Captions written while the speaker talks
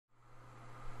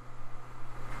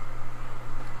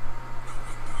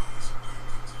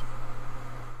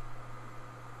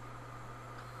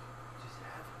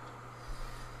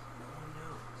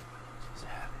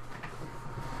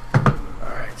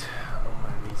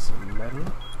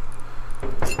done.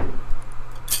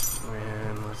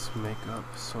 And let's make up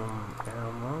some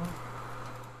ammo.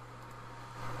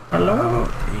 Hello? 80.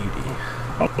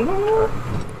 Hello?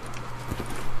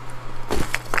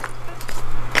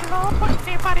 Hello,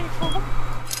 everybody home?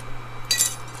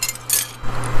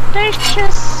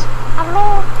 Holdacious! Hello?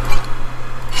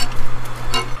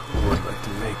 I would like to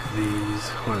make these.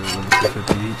 What are they? Let me see if I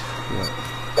can eat. Yeah.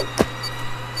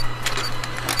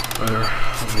 Better.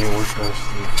 How many workbench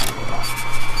do you feel?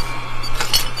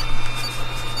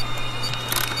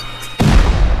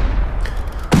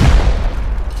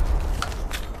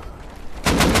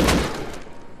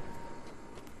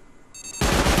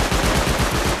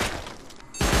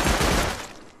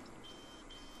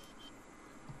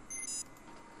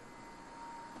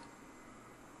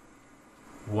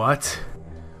 What?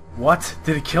 What?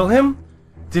 Did it kill him?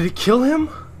 Did it kill him?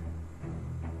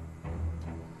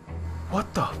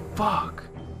 What the fuck?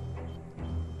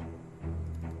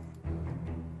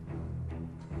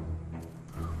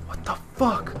 What the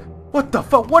fuck? What the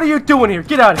fuck? What are you doing here?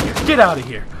 Get out of here. Get out of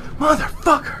here.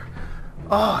 Motherfucker.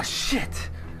 Oh, shit.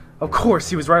 Of course,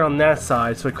 he was right on that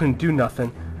side, so I couldn't do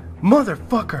nothing.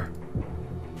 Motherfucker.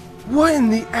 What in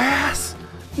the ass?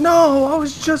 No, I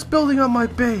was just building up my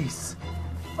base.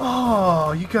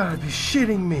 Oh, you gotta be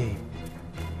shitting me.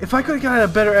 If I could've gotten a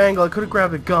better angle, I could've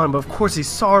grabbed a gun, but of course he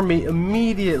saw me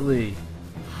immediately.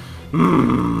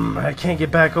 I can't get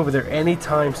back over there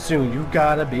anytime soon. You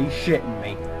gotta be shitting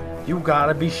me. You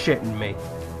gotta be shitting me.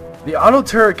 The auto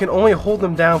turret can only hold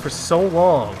them down for so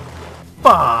long.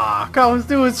 Fuck, I was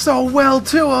doing so well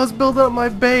too. I was building up my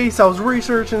base, I was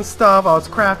researching stuff, I was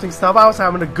crafting stuff, I was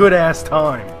having a good ass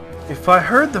time. If I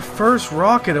heard the first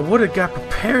rocket, I would have got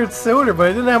prepared sooner, but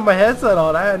I didn't have my headset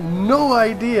on. I had no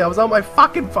idea. I was on my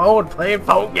fucking phone playing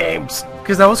phone games.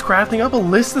 Because I was crafting up a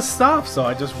list of stuff, so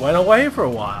I just went away for a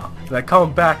while. And I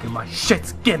come back and my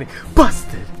shit's getting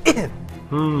busted in.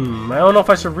 I don't know if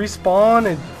I should respawn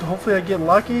and hopefully I get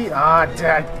lucky.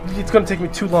 It's going to take me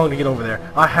too long to get over there.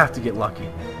 I have to get lucky.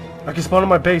 I can spawn in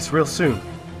my base real soon.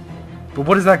 But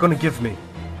what is that going to give me?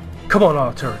 Come on,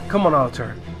 auto turret. Come on, auto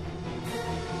turret.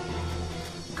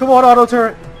 Come on, auto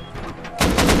turret!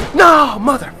 No,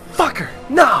 motherfucker!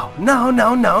 No, no,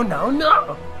 no, no, no,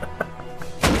 no!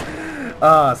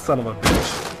 Ah, son of a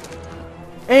bitch.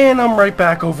 And I'm right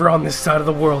back over on this side of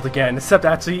the world again, except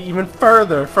actually even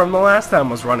further from the last time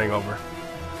I was running over.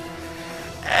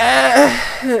 I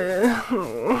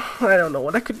don't know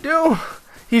what I could do.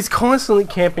 He's constantly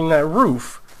camping that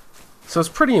roof, so it's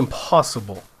pretty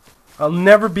impossible. I'll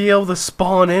never be able to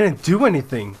spawn in and do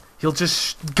anything. He'll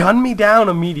just gun me down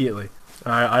immediately.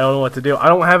 I don't know what to do. I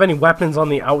don't have any weapons on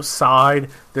the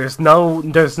outside. There's no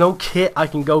kit I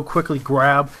can go quickly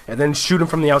grab and then shoot him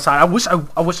from the outside. I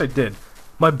wish I did.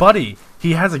 My buddy,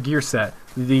 he has a gear set,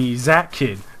 the Zach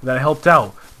kid that I helped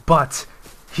out, but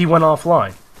he went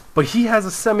offline. But he has a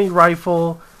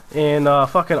semi-rifle and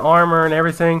fucking armor and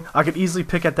everything. I could easily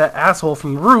pick at that asshole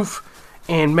from the roof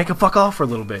and make him fuck off for a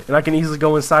little bit, and I can easily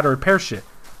go inside and repair shit.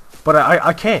 But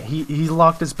I can't. He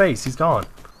locked his base. He's gone.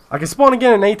 I can spawn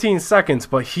again in 18 seconds,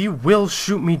 but he will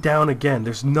shoot me down again.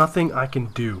 There's nothing I can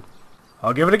do.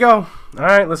 I'll give it a go.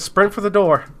 Alright, let's sprint for the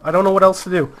door. I don't know what else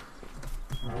to do.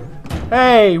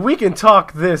 Hey, we can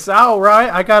talk this out,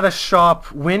 right? I got a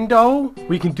shop window.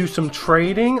 We can do some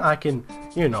trading. I can,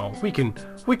 you know, we can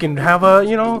have a,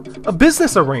 you know, a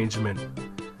business arrangement.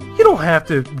 You don't have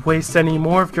to waste any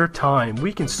more of your time.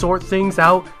 We can sort things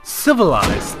out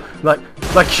civilized.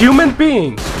 Like human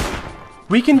beings.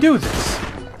 We can do this.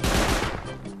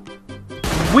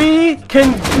 We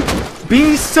can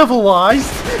be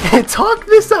civilized and talk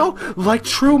this out like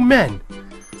true men.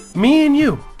 Me and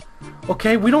you.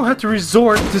 Okay, we don't have to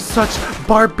resort to such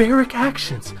barbaric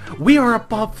actions. We are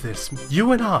above this,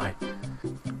 you and I.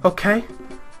 Okay?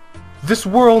 This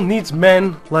world needs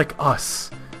men like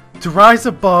us to rise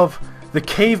above the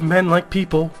cavemen-like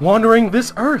people wandering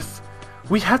this earth.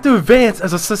 We have to advance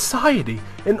as a society.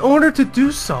 In order to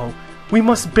do so, we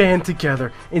must band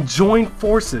together and join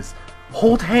forces,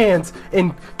 hold hands,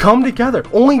 and come together.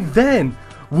 Only then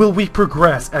will we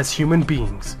progress as human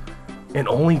beings. And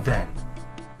only then.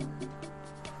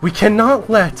 We cannot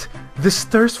let this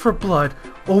thirst for blood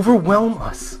overwhelm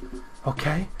us.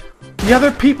 Okay? The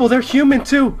other people, they're human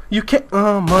too. You can't...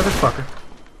 Oh, motherfucker.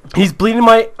 He's bleeding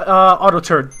my auto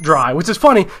turret dry, which is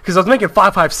funny because I was making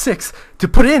 5.56 to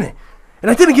put in it. And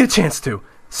I didn't get a chance to.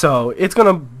 So it's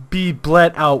going to be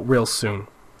bled out real soon.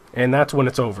 And that's when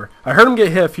it's over. I heard him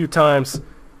get hit a few times.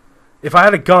 If I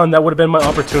had a gun, that would have been my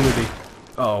opportunity.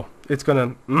 Oh, it's going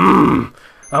to...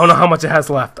 I don't know how much it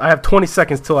has left. I have 20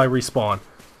 seconds till I respawn.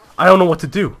 I don't know what to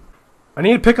do. I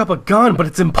need to pick up a gun, but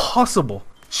it's impossible.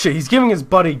 Shit, he's giving his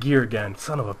buddy gear again.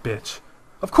 Son of a bitch.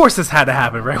 Of course this had to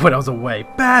happen right when I was away.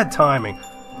 Bad timing.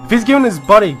 If he's giving his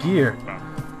buddy gear...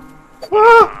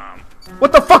 Ah!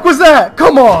 What the fuck was that?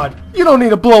 Come on! You don't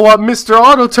need to blow up Mr.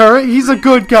 Auto Turret. He's a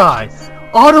good guy.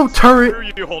 Auto Turret... Screw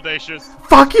you, Holdacious.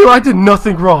 Fuck you, I did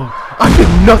nothing wrong. I did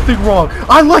nothing wrong.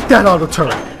 I like that Auto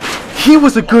Turret. He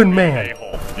was a good man.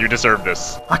 A-hole. You deserve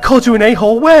this. I called you an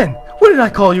a-hole when? When did I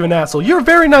call you an asshole? You're a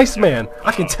very nice man.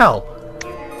 I can tell.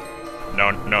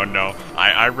 No.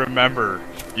 I remember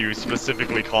you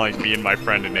specifically calling me and my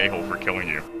friend an a-hole for killing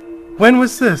you. When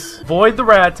was this? Void the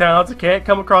rat towns. I can't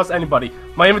come across anybody.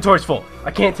 My inventory's full.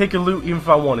 I can't take your loot even if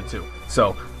I wanted to.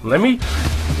 So, let me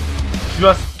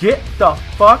just get the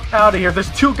fuck out of here.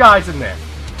 There's 2 guys in there.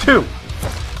 2.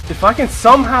 If I can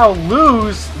somehow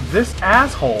lose this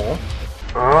asshole...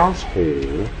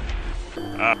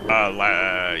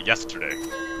 Yesterday.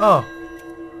 Oh.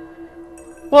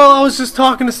 Well, I was just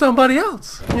talking to somebody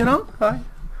else, you know?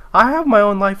 I have my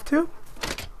own life too.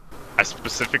 I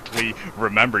specifically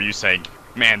remember you saying,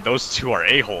 man, those 2 are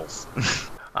a-holes.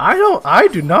 I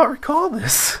do not recall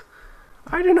this.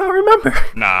 I do not remember.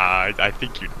 Nah, I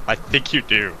think you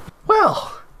do.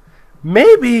 Well,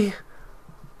 maybe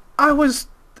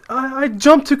I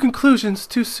jumped to conclusions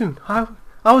too soon.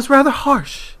 I was rather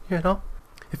harsh, you know?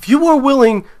 If you are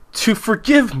willing to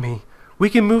forgive me, we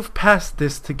can move past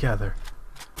this together.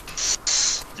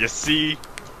 You see?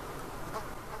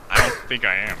 I don't think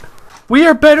I am. We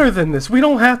are better than this. We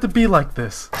don't have to be like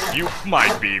this. You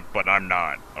might be, but I'm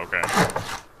not, okay?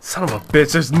 Son of a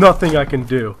bitch, there's nothing I can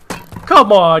do.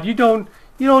 Come on, you don't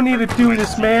need to do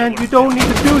this, man. You don't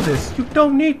need to do this. You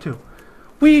don't need to.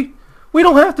 We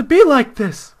don't have to be like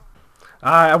this.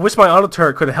 I wish my auto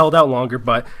turret could have held out longer,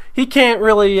 but he can't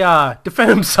really defend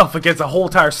himself against a whole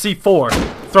entire C4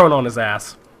 thrown on his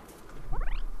ass.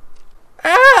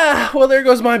 Well, there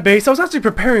goes my base. I was actually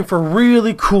preparing for a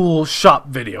really cool shop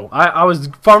video. I was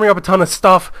farming up a ton of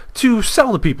stuff to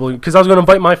sell to people because I was going to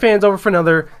invite my fans over for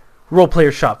another role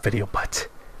player shop video, but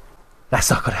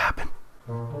that's not going to happen.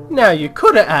 Now, you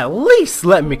could have at least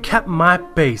let me keep my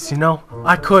base, you know?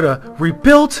 I could have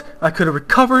rebuilt, I could have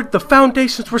recovered, the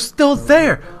foundations were still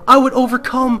there. I would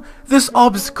overcome this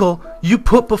obstacle you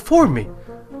put before me.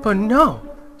 But no,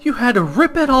 you had to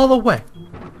rip it all away.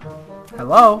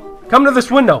 Hello? Come to this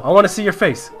window, I want to see your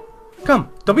face. Come,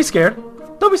 don't be scared.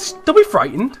 Don't be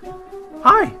frightened.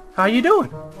 Hi, how you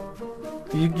doing?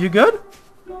 You good?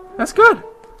 That's good.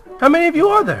 How many of you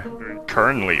are there?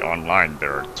 Currently online,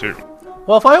 there are 2.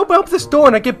 Well, if I open up this door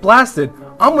and I get blasted,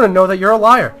 I'm gonna know that you're a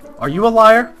liar. Are you a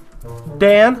liar?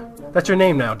 Dan? That's your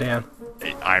name now, Dan.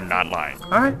 I'm not lying.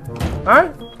 Alright.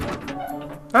 Alright.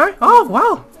 Alright. Oh,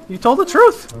 wow. You told the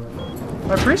truth.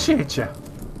 I appreciate you.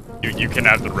 You can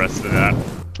have the rest of that.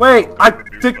 Wait,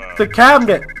 the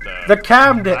cabinet. The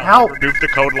cabinet, I'll help. remove the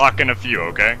code lock in a few,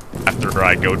 okay? After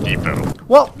I go depot.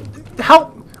 Well,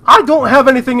 help. I don't have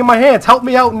anything in my hands. Help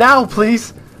me out now,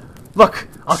 please. Look,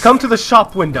 I'll come to the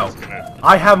shop window.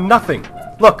 I have nothing.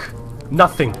 Look,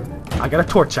 nothing. I got a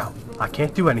torch out. I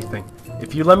can't do anything.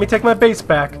 If you let me take my base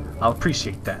back, I'll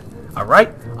appreciate that.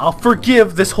 Alright? I'll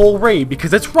forgive this whole raid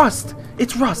because it's rust.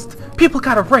 It's rust. People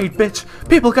gotta raid, bitch.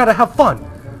 People gotta have fun.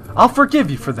 I'll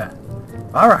forgive you for that.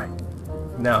 Alright.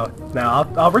 Now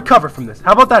I'll recover from this.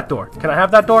 How about that door? Can I have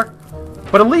that door?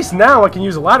 But at least now I can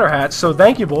use a ladder hatch, so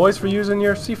thank you, boys, for using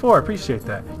your C4. I appreciate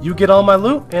that. You get all my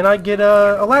loot, and I get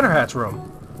a ladder hatch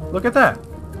room. Look at that.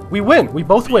 We win. We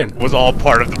both win. Was all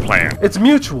part of the plan. It's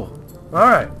mutual.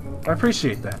 Alright. I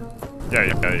appreciate that.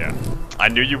 Yeah. I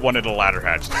knew you wanted a ladder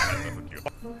hatch.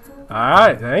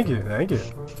 Alright, thank you.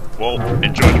 Well,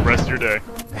 enjoy the rest of your day.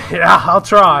 Yeah, I'll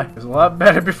try. It was a lot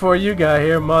better before you got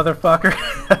here, motherfucker.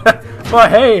 But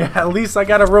hey, at least I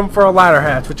got a room for a ladder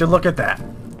hatch. Would you look at that?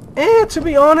 And to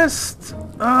be honest,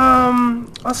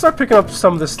 I'll start picking up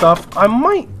some of this stuff. I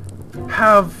might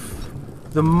have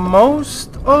the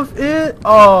most of it.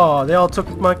 Oh, they all took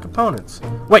my components.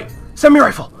 Wait,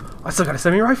 semi-rifle. I still got a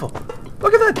semi-rifle.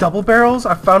 Look at that, double barrels.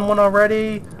 I found one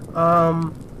already.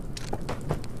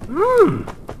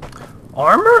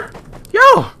 Armor?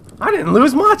 Yo, I didn't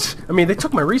lose much. I mean, they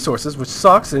took my resources, which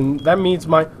sucks, and that means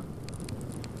my...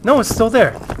 No, it's still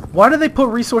there. Why did they put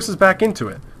resources back into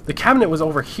it? The cabinet was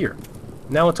over here.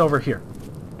 Now it's over here.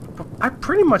 But I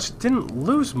pretty much didn't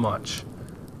lose much.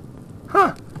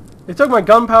 Huh. They took my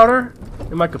gunpowder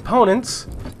and my components,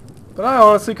 but I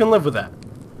honestly can live with that.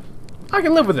 I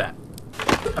can live with that.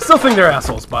 I still think they're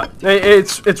assholes, but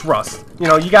it's rust. You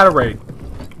know, you gotta raid.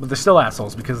 But they're still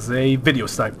assholes because they video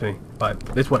sniped me, but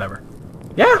it's whatever.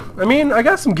 Yeah, I mean, I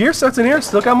got some gear sets in here.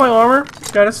 Still got my armor.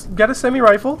 Got a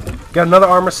semi-rifle. Got another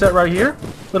armor set right here.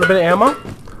 A little bit of ammo.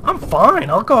 I'm fine.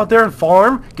 I'll go out there and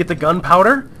farm, get the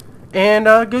gunpowder, and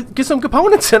get some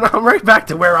components, and I'm right back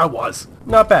to where I was.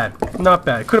 Not bad. Not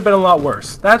bad. Could have been a lot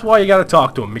worse. That's why you got to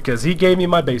talk to him, because he gave me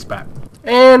my base back.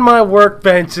 And my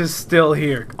workbench is still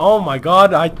here. Oh my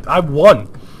god, I won.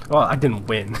 Well, I didn't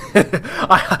win.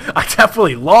 I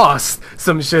definitely lost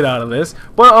some shit out of this,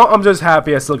 but I'm just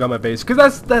happy I still got my base,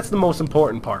 because that's the most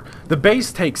important part. The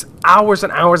base takes hours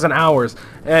and hours and hours,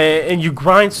 and you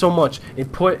grind so much and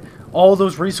put all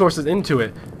those resources into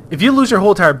it. If you lose your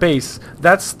whole entire base,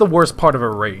 that's the worst part of a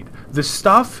raid. The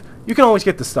stuff, you can always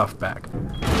get the stuff back.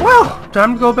 Well,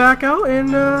 time to go back out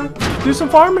and do some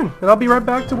farming, and I'll be right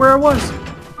back to where I was.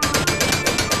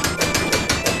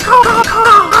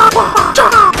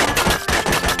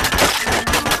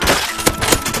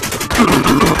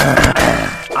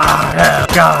 I have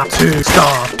got to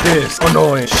stop this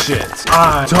annoying shit.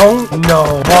 I don't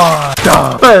know what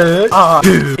the fuck I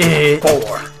do it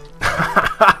for.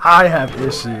 I have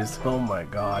issues. Oh my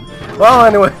god. Well,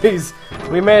 anyways,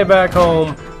 we made it back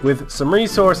home with some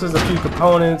resources, a few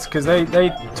components, because they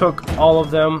took all of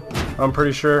them, I'm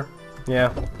pretty sure.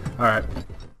 Yeah. Alright.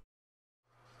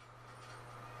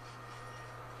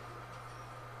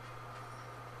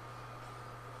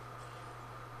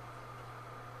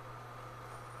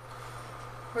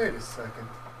 Wait a second.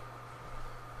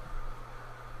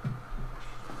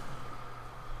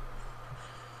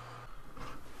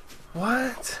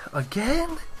 What?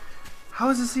 Again? How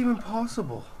is this even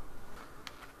possible?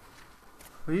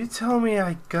 Are you telling me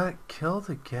I got killed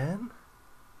again?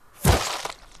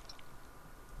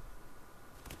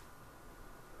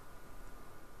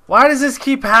 Why does this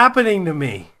keep happening to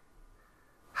me?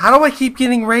 How do I keep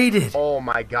getting raided? Oh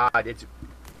my god,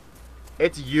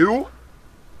 it's you?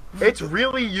 It's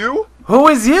really you? Who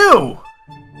is you?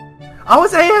 I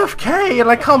was AFK and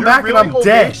I come back really and I'm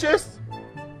dead. Holdacious?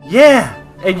 Yeah,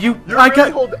 and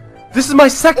this is my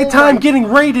second time getting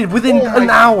raided within an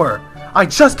hour. I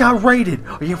just got raided.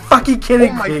 Are you fucking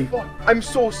kidding me? I'm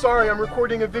so sorry. I'm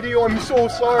recording a video. I'm so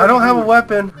sorry. I don't have a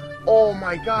weapon. Oh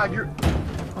my god,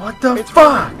 What the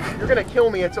fuck? You're gonna kill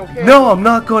me. It's okay. No, I'm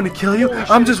not going to kill you. Holy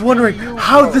I'm shit, just wondering it's you,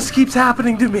 how bro. this keeps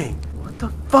happening to me. What the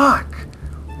fuck?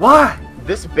 Why?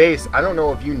 This base, I don't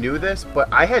know if you knew this,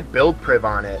 but I had build priv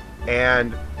on it,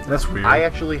 and That's weird. I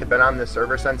actually have been on this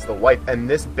server since the wipe, and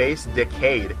this base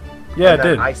decayed. Yeah, and it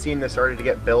did. I seen this started to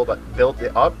get built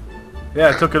it up. Yeah,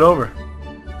 I took it over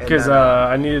because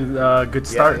I needed a good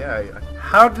start. Yeah.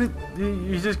 How did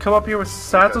you just come up here with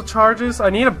satchel charges? I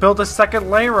need to build a second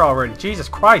layer already. Jesus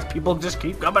Christ, people just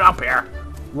keep coming up here.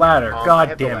 Ladder, I god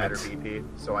had the damn ladder it. VP,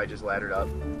 so I just laddered up.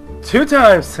 2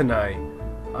 times tonight.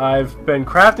 I've been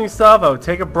crafting stuff, I would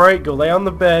take a break, go lay on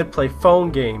the bed, play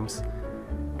phone games,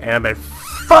 and I've been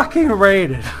fucking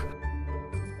raided.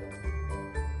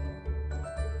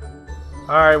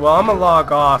 Alright, well I'm gonna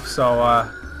log off, so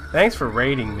thanks for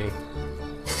raiding me.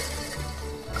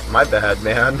 My bad,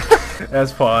 man.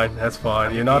 That's fine, that's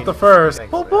fine. You're not the first.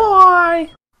 Oh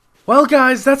boy! Well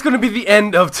guys, that's gonna be the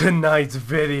end of tonight's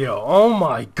video. Oh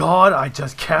my god, I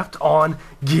just kept on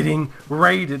getting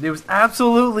raided. It was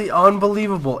absolutely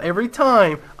unbelievable. Every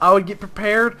time I would get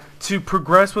prepared to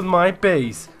progress with my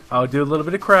base, I would do a little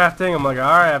bit of crafting. I'm like,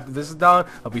 alright, after this is done,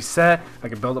 I'll be set. I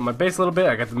can build up my base a little bit.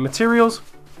 I got the materials.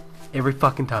 Every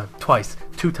fucking time. Twice.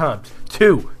 2 times.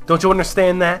 2. Don't you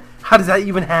understand that? How does that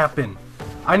even happen?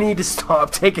 I need to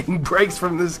stop taking breaks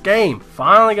from this game.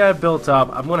 Finally got it built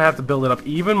up. I'm gonna have to build it up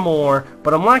even more,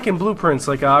 but I'm lacking blueprints.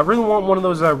 Like I really want one of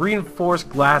those reinforced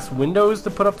glass windows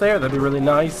to put up there. That'd be really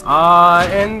nice.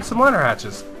 And some ladder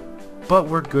hatches. But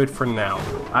we're good for now.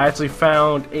 I actually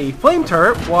found a flame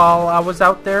turret while I was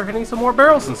out there hitting some more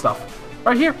barrels and stuff.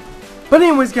 Right here. But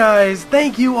anyways guys,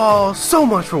 thank you all so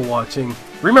much for watching.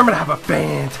 Remember to have a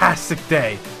fantastic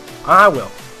day. I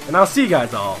will. And I'll see you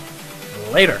guys all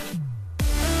later.